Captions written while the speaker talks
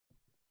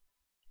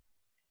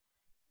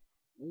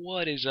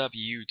What is up,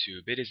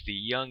 YouTube? It is the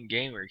Young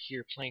Gamer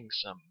here playing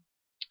some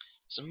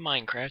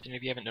Minecraft, and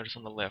if you haven't noticed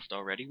on the left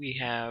already, we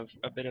have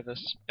a bit of a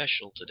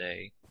special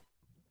today.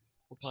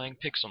 We're playing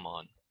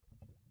Pixelmon.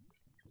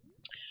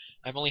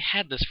 I've only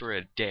had this for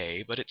a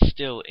day, but it's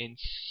still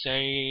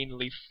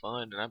insanely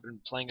fun, and I've been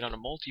playing it on a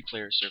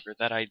multiplayer server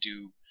that I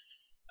do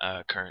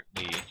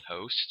currently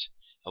host.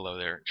 Hello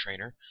there,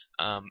 trainer.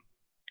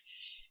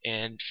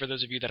 And for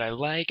those of you that I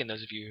like, and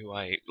those of you who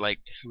I like,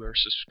 who are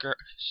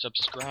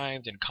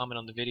subscribed and comment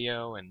on the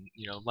video, and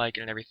like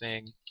it and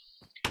everything,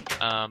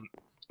 I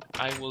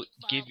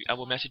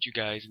will message you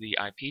guys the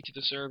IP to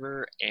the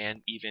server,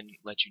 and even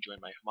let you join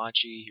my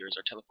Hamachi. Here's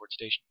our teleport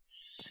station.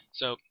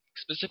 So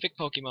specific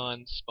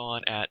Pokemon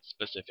spawn at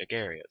specific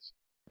areas.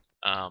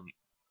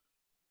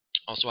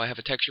 Also, I have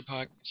a texture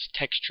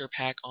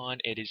pack on.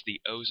 It is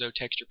the Ozo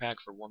texture pack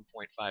for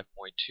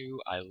 1.5.2.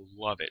 I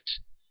love it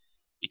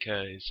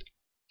because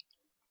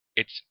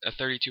it's a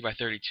 32 by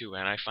 32,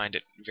 and I find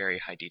it very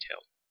high detail.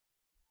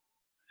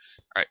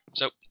 Alright,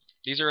 so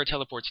these are our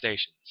teleport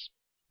stations.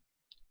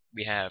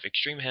 We have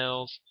Extreme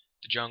Hills,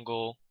 the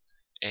jungle,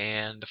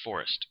 and the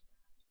forest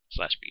 /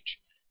 beach.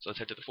 So let's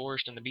head to the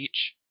forest and the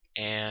beach,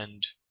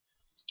 and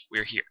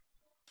we're here.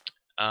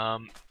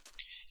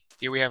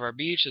 Here we have our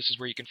beach. This is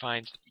where you can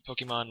find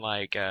Pokemon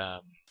like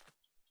crap.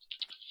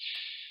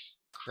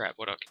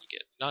 What else can you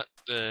get? Not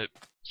the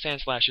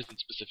Sandslash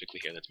isn't specifically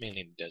here. That's mainly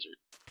in the desert.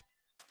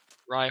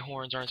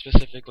 Rhyhorns aren't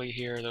specifically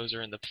here. Those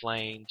are in the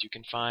plains. You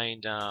can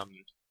find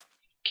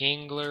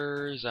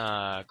Kinglers,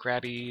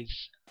 Krabbies,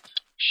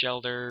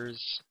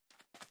 Shelders.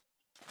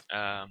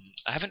 I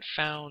haven't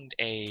found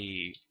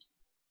a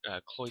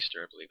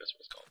Cloyster, I believe that's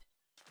what it's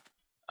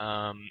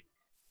called.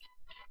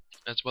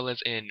 As well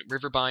as in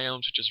river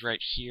biomes, which is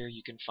right here,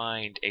 you can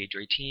find a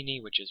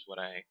Dratini, which is what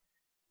I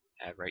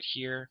have right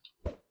here.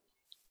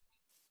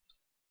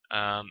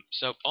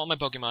 So all my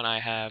Pokemon, I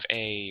have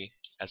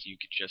as you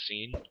could just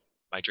seen,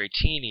 my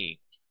Dratini,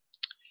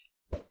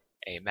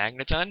 a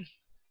Magneton,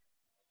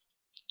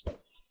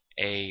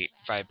 a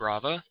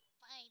Vibrava.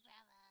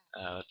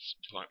 Let's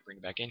bring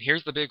it back in.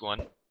 Here's the big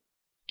one,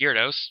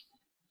 Gyarados.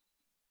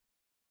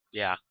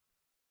 Yeah.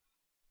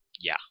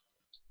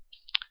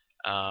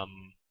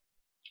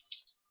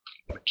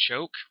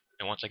 Machoke,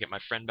 and once I get my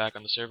friend back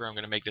on the server, I'm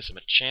going to make this a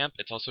Machamp.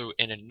 It's also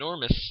an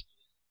enormous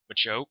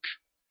Machoke,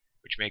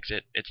 which makes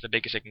it's the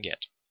biggest it can get.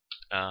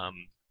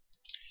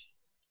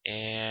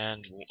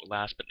 And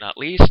last but not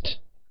least,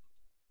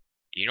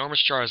 the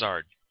enormous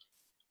Charizard.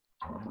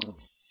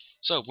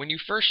 So, when you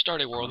first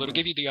start a world, it'll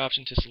give you the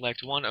option to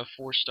select one of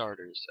 4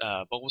 starters.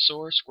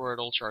 Bulbasaur,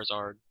 Squirtle,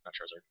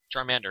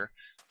 Charmander,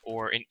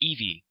 or an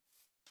Eevee.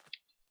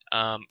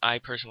 I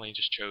personally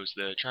just chose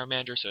the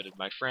Charmander, so did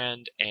my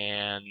friend,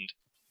 and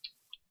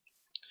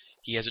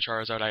he has a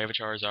Charizard, I have a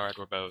Charizard,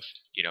 we're both,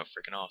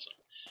 freaking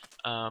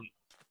awesome.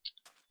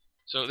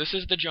 So this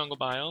is the jungle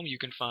biome. You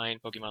can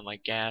find Pokemon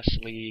like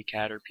Ghastly,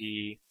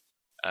 Caterpie,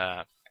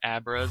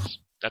 Abras.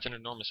 That's an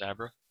enormous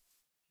Abra,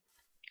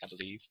 I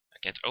believe.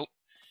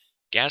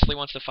 Ghastly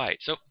wants to fight.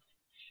 So,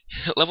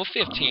 level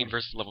 15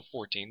 versus level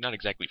 14, not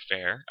exactly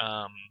fair.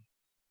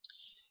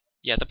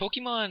 Yeah, the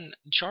Pokemon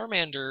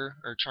Charmander,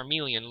 or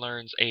Charmeleon,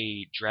 learns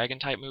a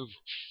Dragon-type move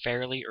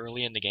fairly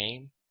early in the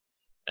game.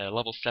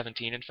 Level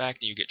 17, in fact,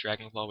 and you get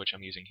Dragon Claw, which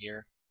I'm using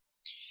here.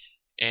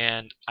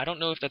 And I don't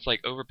know if that's,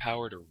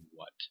 overpowered or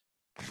what.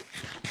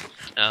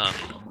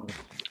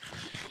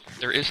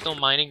 There is still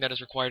mining that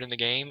is required in the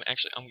game.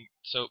 Actually,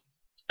 so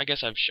I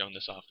guess I've shown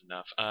this off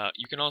enough.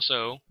 You can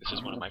also, this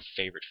is one of my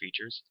favorite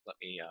features. Let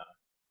me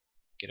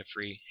get a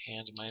free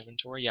hand in my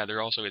inventory. Yeah,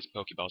 there also is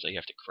Pokeballs that you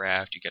have to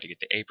craft. You got to get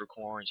the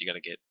apricorns. You got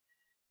to get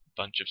a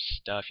bunch of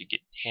stuff. You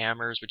get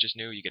hammers, which is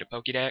new. You get a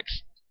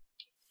Pokédex.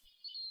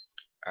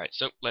 Alright,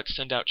 so let's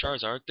send out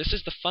Charizard. This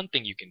is the fun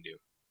thing you can do.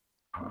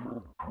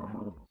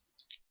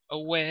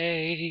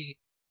 Away!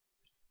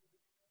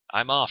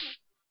 I'm off.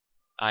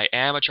 I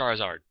am a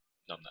Charizard.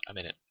 No, I'm not. I'm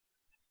in it.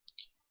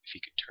 If he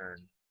could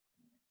turn.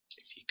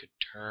 If he could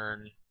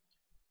turn.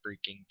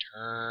 Freaking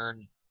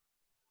turn.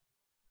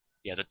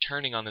 Yeah, the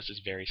turning on this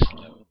is very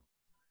slow.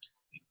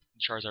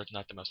 Charizard's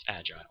not the most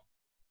agile.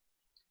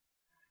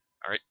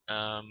 Alright,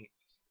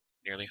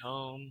 nearly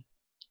home.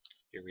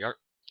 Here we are.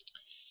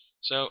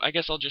 So I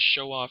guess I'll just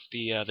show off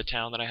the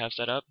town that I have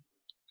set up.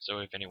 So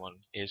if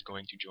anyone is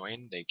going to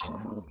join, they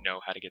can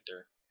know how to get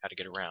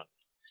around.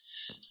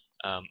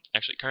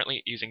 Actually,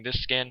 currently using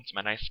this skin. It's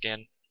my nice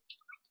skin.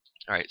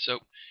 Alright, so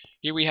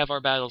here we have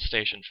our battle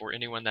station for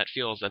anyone that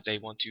feels that they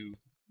want to,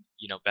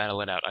 battle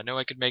it out. I know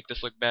I could make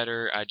this look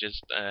better. I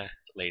just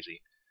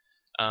lazy.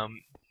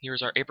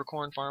 Here's our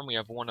apricorn farm. We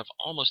have one of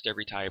almost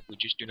every type. We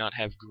just do not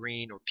have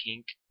green or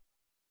pink.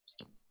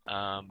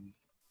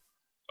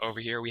 Over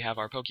here we have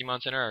our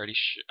Pokemon Center. I already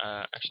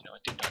actually no, I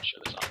did not show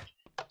this off.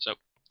 So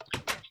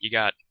you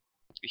got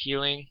the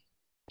healing,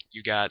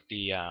 you got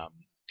the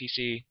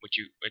PC,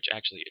 which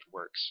actually it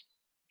works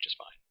just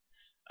fine.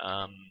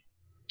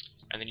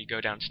 And then you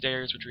go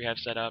downstairs, which we have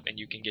set up, and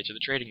you can get to the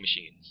trading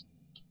machines.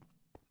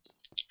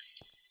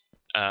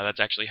 That's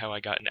actually how I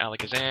got an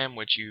Alakazam,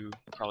 which you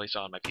probably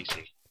saw on my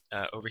PC.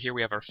 Over here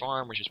we have our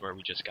farm, which is where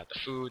we just got the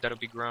food that'll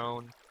be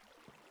grown.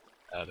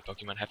 The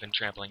Pokemon have been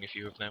trampling a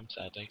few of them,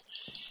 sadly.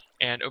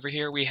 And over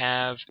here we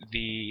have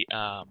the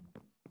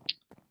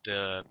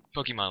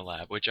Pokemon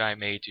Lab, which I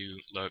made to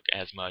look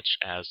as much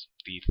as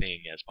the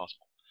thing as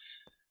possible.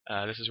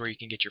 This is where you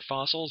can get your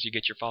fossils. You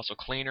get your fossil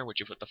cleaner, which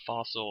you put the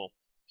fossil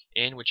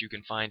in, which you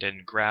can find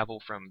in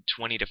gravel from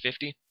 20 to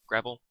 50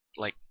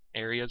 gravel-like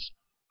areas.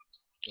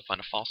 You'll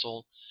find a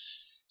fossil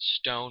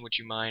stone, which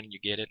you mine, and you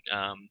get it.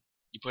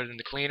 You put it in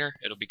the cleaner,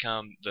 it'll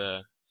become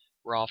the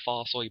raw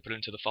fossil. You put it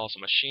into the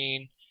fossil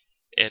machine,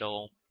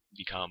 it'll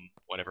become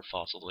whatever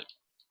fossil it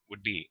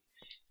would be.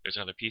 There's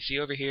another PC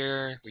over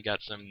here. We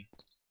got some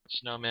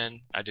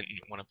snowmen. I didn't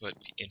want to put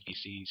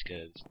NPCs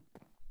because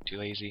too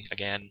lazy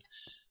again.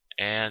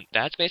 And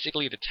that's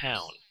basically the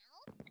town.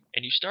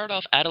 And you start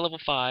off at a level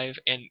 5,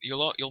 and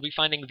you'll be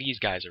finding these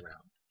guys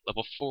around.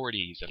 Level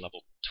 40s and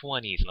level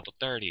 20s and level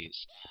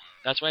 30s.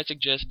 That's why I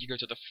suggest you go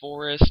to the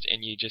forest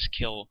and you just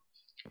kill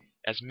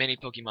as many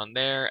Pokemon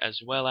there, as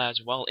well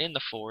as while in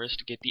the forest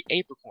to get the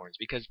apricorns,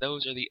 because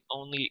those are the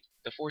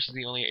forest is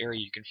the only area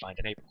you can find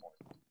an apricorn,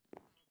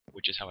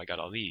 which is how I got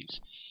all these.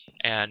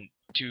 And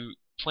to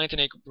plant an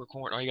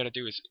apricorn, all you gotta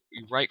do is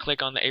you right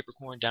click on the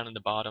apricorn down in the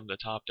bottom. The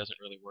top doesn't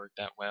really work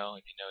that well,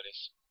 if you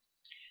notice.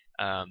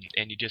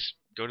 And you just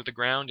go to the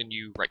ground and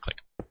you right click.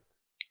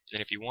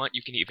 And if you want,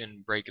 you can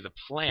even break the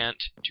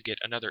plant to get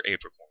another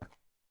apricorn,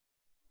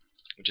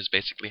 which is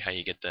basically how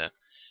you get the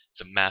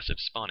massive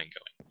spawning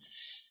going.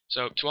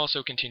 So to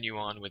also continue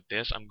on with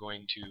this, I'm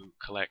going to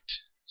collect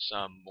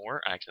some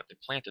more. I accidentally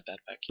planted that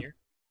back here.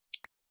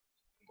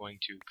 I'm going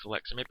to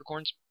collect some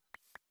apricorns,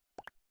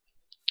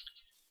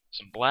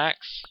 some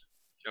blacks,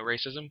 no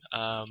racism,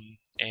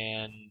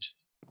 and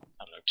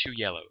I don't know, 2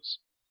 yellows.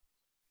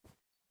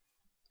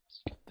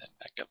 Let's get that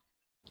back up.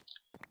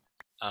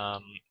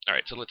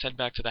 Alright, so let's head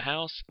back to the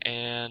house,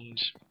 and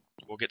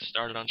we'll get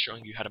started on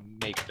showing you how to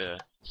make the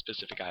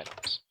specific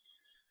items.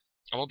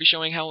 I won't be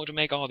showing how to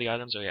make all the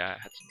items. Oh yeah,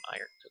 I had some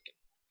iron cooking.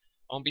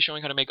 I won't be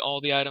showing how to make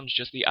all the items,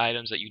 just the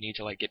items that you need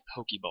to like get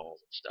Pokeballs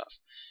and stuff.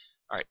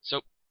 Alright,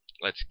 so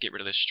let's get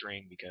rid of this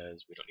string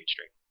because we don't need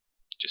string.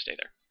 Just stay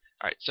there.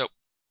 Alright, so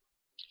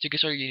to get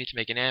started you need to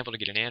make an anvil. To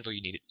get an anvil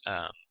you need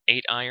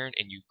 8 iron,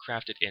 and you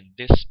craft it in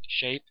this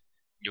shape.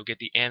 You'll get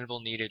the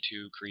anvil needed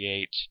to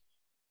create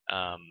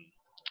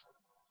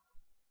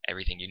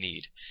everything you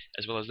need.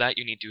 As well as that,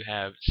 you need to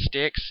have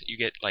sticks. You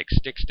get like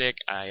stick.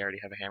 I already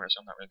have a hammer, so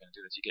I'm not really going to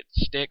do this. You get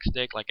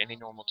stick like any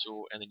normal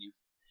tool, and then you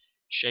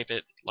shape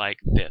it like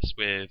this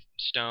with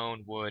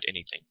stone, wood,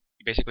 anything.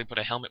 You basically put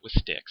a helmet with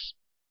sticks.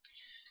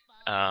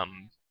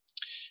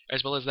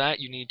 As well as that,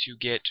 you need to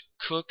get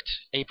cooked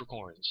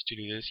apricorns. To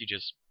do this, you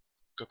just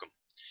cook them.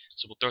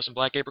 So we'll throw some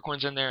black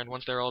apricorns in there, and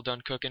once they're all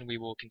done cooking, we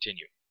will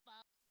continue.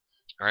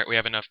 Alright, we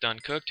have enough done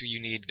cooked. You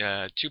need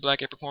 2 black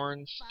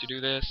apricorns to do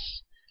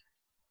this.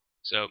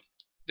 So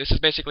this is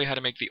basically how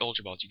to make the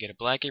Ultra Balls. You get a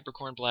black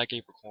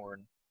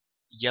apricorn,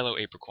 yellow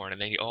apricorn,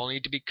 and they all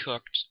need to be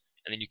cooked,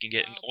 and then you can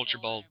get an Ultra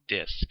Ball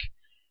disc.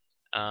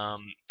 I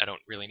don't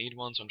really need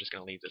one, so I'm just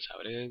going to leave this how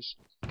it is.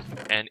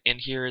 And in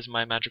here is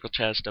my magical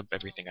chest of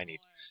everything I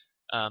need.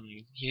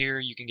 Here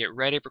you can get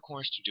red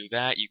apricorns. To do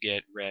that, you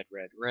get red.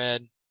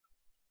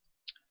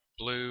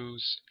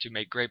 Blues. To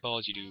make great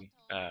balls, you do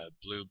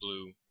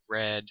blue,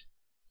 red.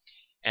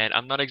 And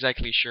I'm not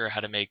exactly sure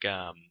how to make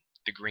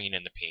the green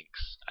and the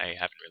pinks. I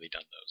haven't really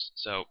done those.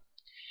 So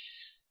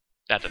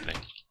that's a thing.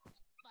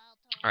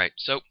 Alright,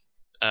 so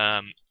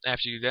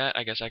after you do that,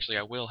 I guess actually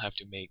I will have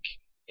to make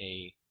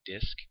a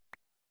disc.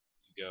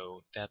 You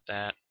go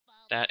that.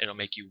 It'll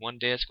make you 1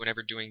 disc.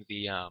 Whenever doing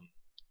the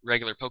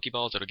regular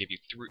Pokeballs, it'll give you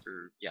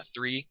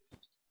 3,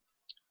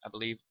 I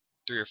believe.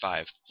 3 or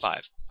 5.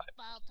 5.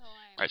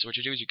 Alright, so what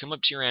you do is you come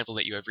up to your anvil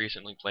that you have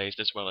recently placed,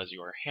 as well as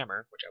your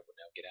hammer, which I will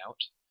now get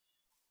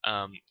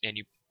out. And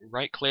you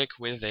right-click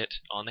with it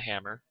on the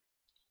hammer,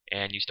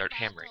 and you start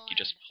hammering. You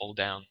just hold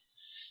down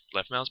the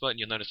left mouse button.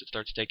 You'll notice it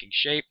starts taking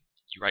shape.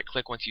 You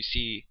right-click once you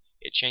see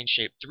it change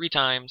shape 3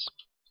 times,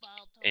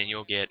 and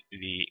you'll get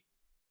the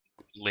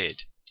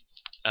lid.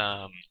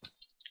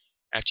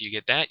 After you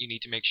get that, you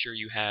need to make sure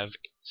you have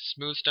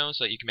smooth stone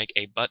so that you can make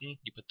a button.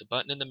 You put the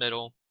button in the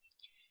middle,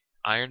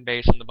 iron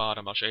base on the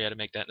bottom. I'll show you how to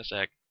make that in a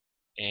sec,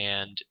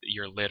 and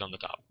your lid on the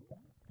top.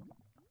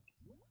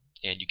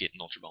 And you get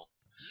an Ultra Ball,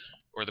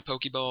 or the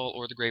Pokeball,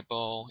 or the Great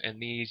Ball, and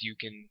these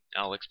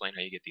I'll explain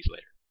how you get these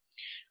later.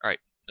 Alright,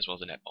 as well as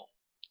the Net Ball.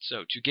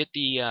 So, to get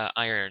the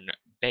iron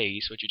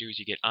base, what you do is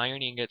you get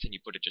iron ingots, and you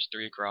put it just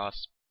 3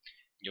 across.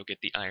 You'll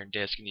get the iron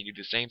disc, and you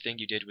do the same thing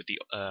you did with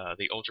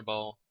the Ultra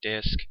Ball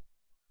disc,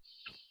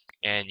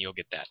 and you'll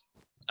get that.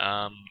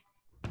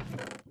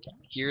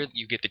 Here,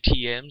 you get the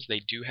TMs. They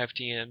do have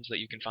TMs that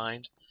you can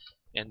find.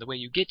 And the way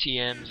you get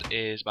TMs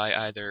is by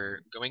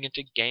either going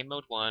into Game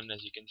Mode 1,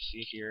 as you can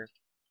see here,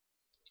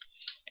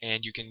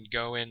 and you can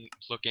go and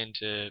look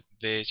into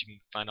this. You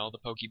can find all the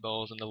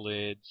Pokeballs and the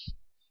lids.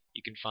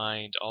 You can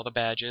find all the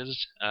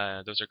badges.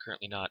 Those are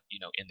currently not,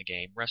 in the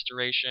game.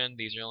 Restoration.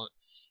 These are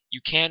You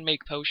can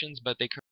make potions, but they